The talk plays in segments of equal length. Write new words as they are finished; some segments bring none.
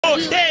So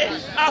they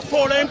are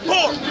following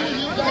Paul,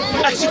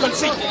 as you can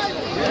see.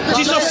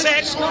 Jesus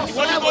said, you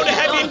want to go to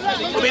heaven,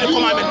 obey the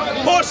commandment.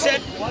 Paul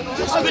said,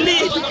 just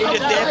believe in the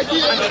death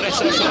and the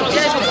resurrection of Jesus.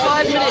 Gave him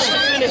 5 minutes to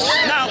finish.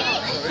 Now,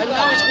 and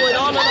now it's going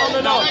on and on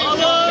and on.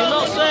 You're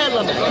not fair,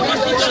 Lamin.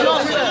 It's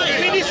not fair.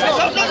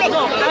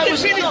 I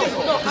was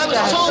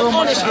so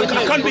honest with you.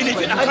 I can't believe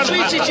it. I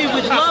treated you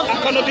with love. I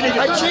cannot believe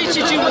it. I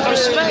treated you with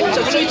respect.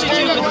 I treated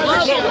you with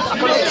love. I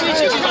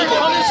treated you with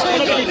honesty.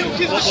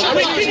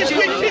 Finish.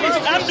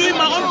 I'm doing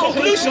my own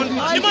conclusion.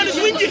 The man is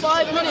winning.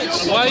 5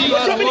 minutes. Why you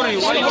are worried?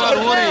 Why you are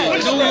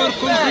worried? Do your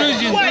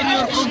conclusion. Do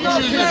your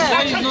conclusion.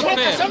 That is not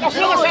fair.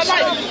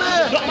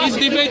 This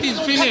debate is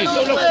finished.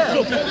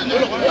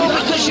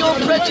 Because you're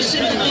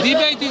prejudicing the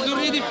debate is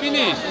already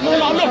finished. No,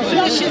 I'm not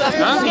finishing.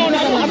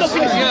 I'm not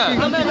finished. Yeah.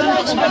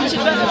 I expected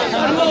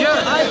better.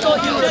 Yeah. I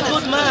thought you were a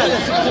good man. I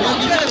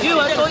thought you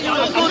were a good man.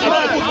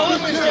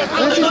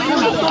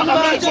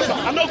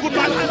 I'm not a good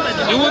man.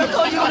 You want? I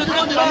thought you were a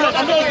good man.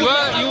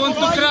 You want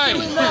to cry?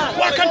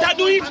 Why can't I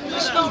do it?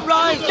 It's not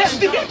right. Let's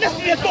debate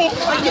more.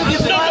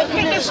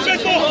 Let's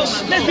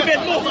debate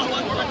more.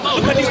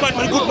 Look at this man,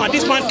 my good man.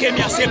 This man came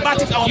here and said, bad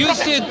things our You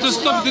prophet. said to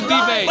stop the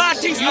debate. Bad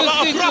things You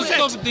about said our prophet. to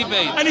stop the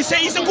debate. And he said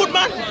he's a good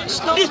man. These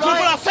people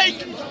are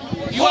fake.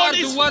 You are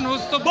the one who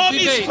stopped the Bob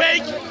debate. is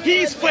fake. He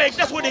is fake.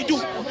 That's what they do.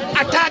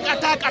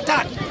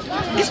 Attack.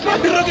 It's not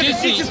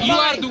Jesse, you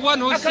are the one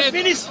who said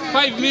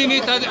 5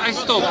 minutes and I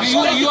stop. You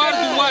are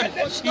the one.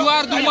 You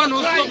are the one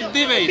who stopped the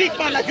debate. Big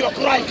man, like you are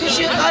crying.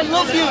 I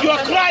love you. You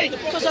are crying.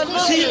 Because I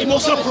love See, you.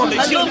 emotional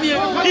problems. I love you.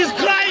 He's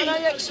crying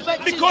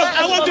because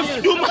I want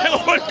to do my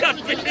own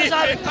campaign.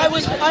 I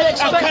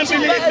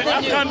expected better than you.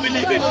 I can't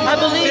believe it. I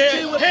believe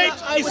they you were hate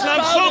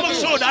Islam so much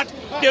so that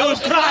they will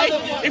cry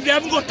if they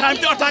haven't got time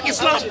to attack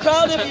Islam. I was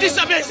proud of you. This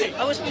is amazing.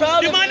 I was proud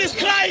of you. The man is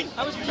crying.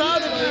 I was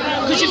proud of you.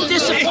 Because you've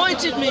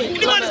disappointed me.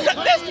 The man is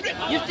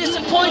You've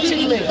disappointed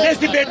me. Let's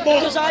debate more.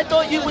 Because I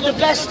thought you were the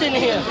best in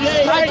here.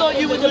 I thought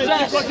you were the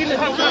best. I thought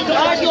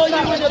you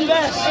were the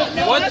best.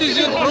 What is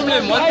your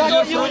problem? What is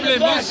your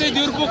problem? You said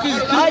your book is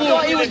true. I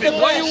thought you was the best.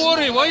 Why you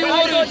worry? Why you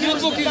worry if your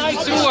book is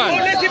the true one?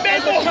 Let's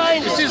debate more.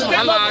 This is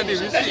Allah.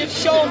 You've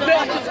shown a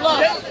lack of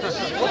love.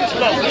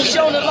 You've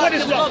shown a lack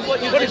of love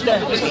what you did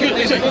there.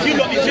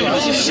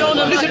 You've shown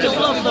a lack of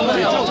love, Lamin.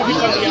 You've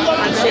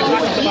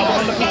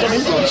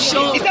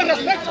shown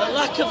a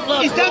lack of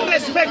love. Is that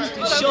respect?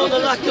 You've shown a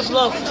lack of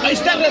love.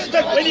 Is that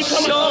respect when you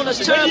come Shown a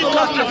terrible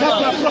lack of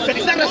love. prophet?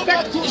 Is that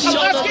respect? I'm Shown a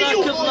asking lack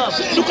you. of love.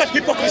 Look at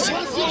hypocrisy.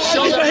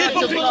 Shown It's a a lack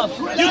of hypocrite. love.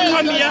 You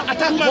come here,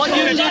 attack my What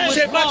you prophet, did was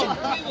say, wrong.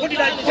 what did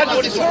I tell you?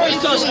 What is wrong?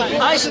 Because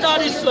I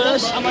started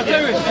first, and at the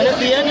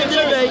end of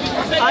the day,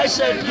 I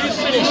said, you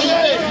finish.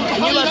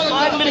 And you had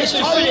 5 minutes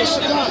to finish.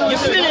 You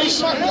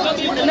finish,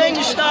 and then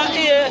you start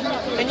here,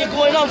 and you're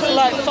going on for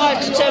like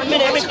 5 to 10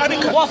 minutes,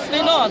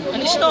 waffling on,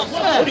 and it's not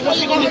fair.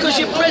 Because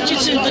you're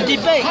prejudicing the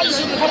debate.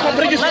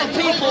 Let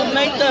people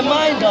make their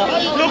mind up,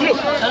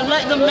 and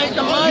let them make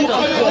their mind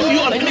up. And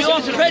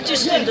you're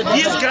prejudicing the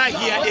This debate. guy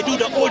here, they do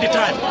that all the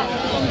time.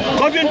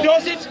 Godwin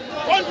does it.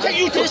 One thing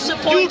you do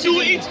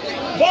it.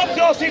 Bob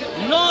does it.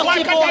 Why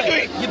Naughty can't I do boy.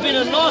 it? You've been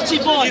a naughty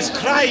boy. He's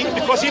crying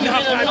because he didn't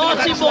have You've been a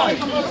time to naughty attack boy.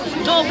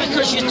 Islam. No,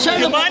 because you're The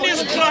terrible. man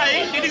is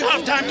crying, he didn't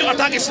have time to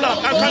attack Islam.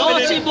 I can't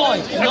Naughty believe it.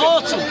 boy.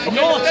 Naughty.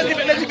 Naughty.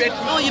 Let's debate.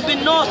 No, you've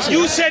been naughty.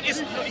 You said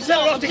it's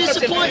No, I'm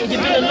disappointed.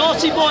 You've been a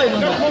naughty boy,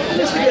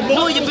 Lamin.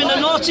 No, you've been a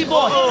naughty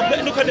boy. Oh,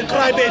 look at the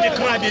crybaby.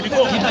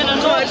 Go. You've been a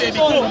naughty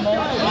boy.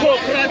 Go,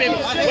 crybaby.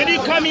 When you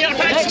come here,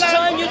 Next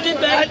time you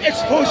debate, I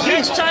expose you.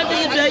 next time that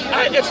you No,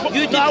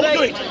 I will do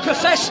debate it.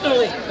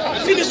 professionally.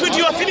 Finish with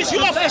you. I finish you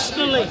off.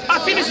 Professionally. I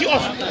finish you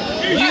off. You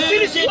I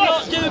finish did you not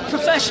off. do I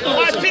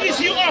professionalism. finish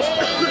you off.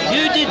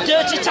 You did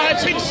dirty I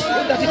tactics. finish.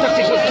 Dirty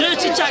tactics. Dirty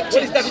What is tactics.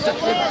 dirty tactics?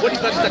 What is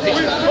dirty tactics?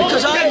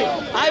 Because I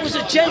was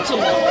a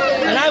gentleman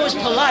and I was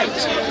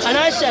polite. And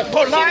I said,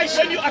 Polite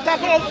when you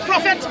attack our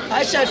prophet.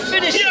 I said,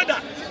 finish Hear it.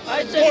 that.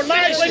 I said,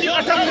 Polite finish when you it.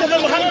 attack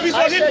Prophet Muhammad, peace I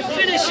on him. said,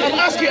 finish it. I'm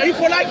asking, are you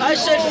polite? I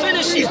said,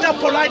 finish it. Is that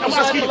polite? I'm Was I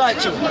asking. polite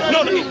to?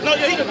 No.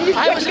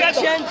 I was a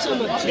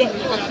gentleman.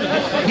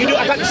 You do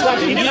attack Islam.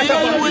 You do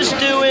attack You was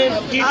doing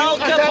You Al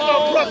do attack our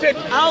Capone. prophet.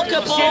 Al You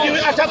Capone.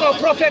 attack our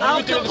prophet.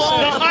 Al Capone.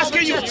 Now I'm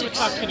asking you.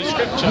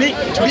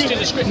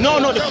 apologetics. Me?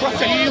 No, the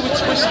prophet. You were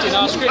twisting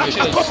our scriptures. I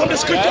come from the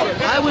scripture.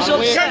 I was Tell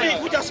upset.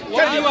 me, we just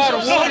Why tell you me. are No.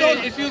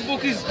 worried if your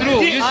book is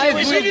true? You I said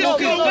was your book is upset.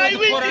 true, the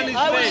Quran is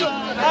fake.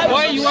 I was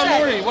Why you are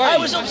upset. worried? Why? I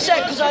was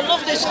upset because I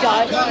love this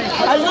guy.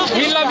 I love this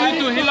He love guy. you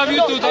too. He love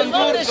you too. I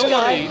love this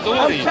guy. Don't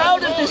worry. I'm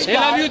proud of this guy. He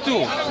love you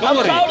too. Don't I'm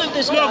worry. proud of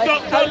this guy. I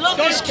love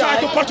this Don't try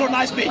guy. to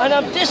patronize me. And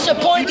I'm You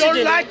disappointed don't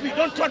in like him me.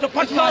 Don't try to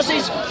because patronize me.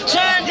 he's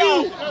turned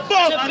You, out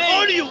Bob, to and be.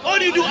 all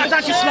you do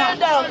attack Islam.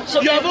 Turned out to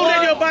You be have not read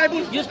one- your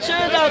Bible. You've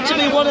turned out to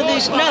be one of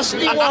these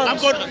nasty I'm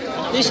ones. good.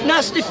 These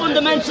nasty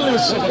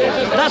fundamentalists.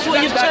 That's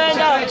what you've turned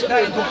out to be.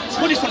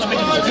 What is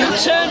fundamentalism? You've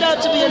turned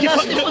out to be a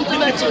nasty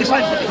fundamentalist.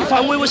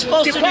 And we were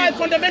supposed to Define do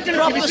fundamentalism.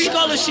 proper You see?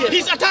 scholarship.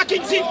 He's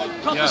attacking, see?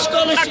 Proper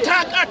scholarship.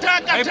 Attack. That's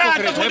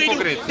what they do.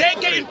 Hypocrite. They're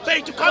getting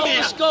paid to come Proper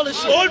here.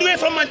 scholarship. All the way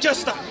from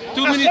Manchester.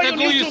 2 minutes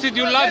ago you said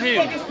you love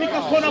him.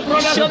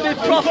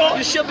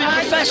 You should be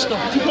professional.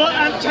 To go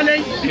and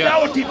challenge the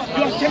Dawah team.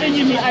 You are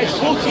challenging me. I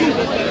spoke to you.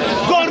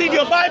 Go and read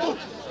your Bible.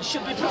 You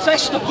should be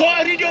professional. Go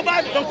and read your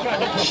Bible. Don't cry.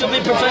 You should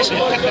be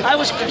professional.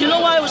 You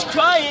know why I was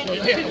crying?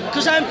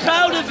 Because I'm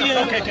proud of you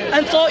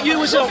and thought you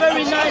was a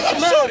very nice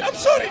man. I'm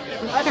sorry.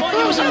 I thought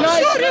you was a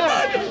nice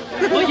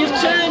man. But you've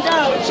turned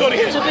out to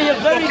be a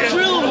very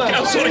cruel man.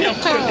 I'm sorry.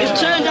 You've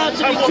turned out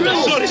to be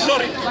cruel.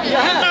 Sorry. You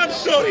have. I'm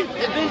sorry.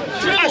 You've been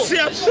cruel. I say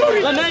I'm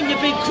sorry. Lamin,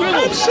 you've been cruel.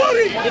 I'm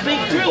sorry. You've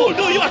been cruel.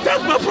 No, you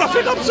attacked my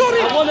prophet. I'm sorry.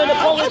 I want an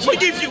apology. I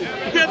forgive you.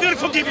 We are very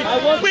forgiving.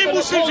 I want We an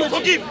Muslims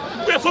apology.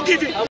 forgive. We are forgiving.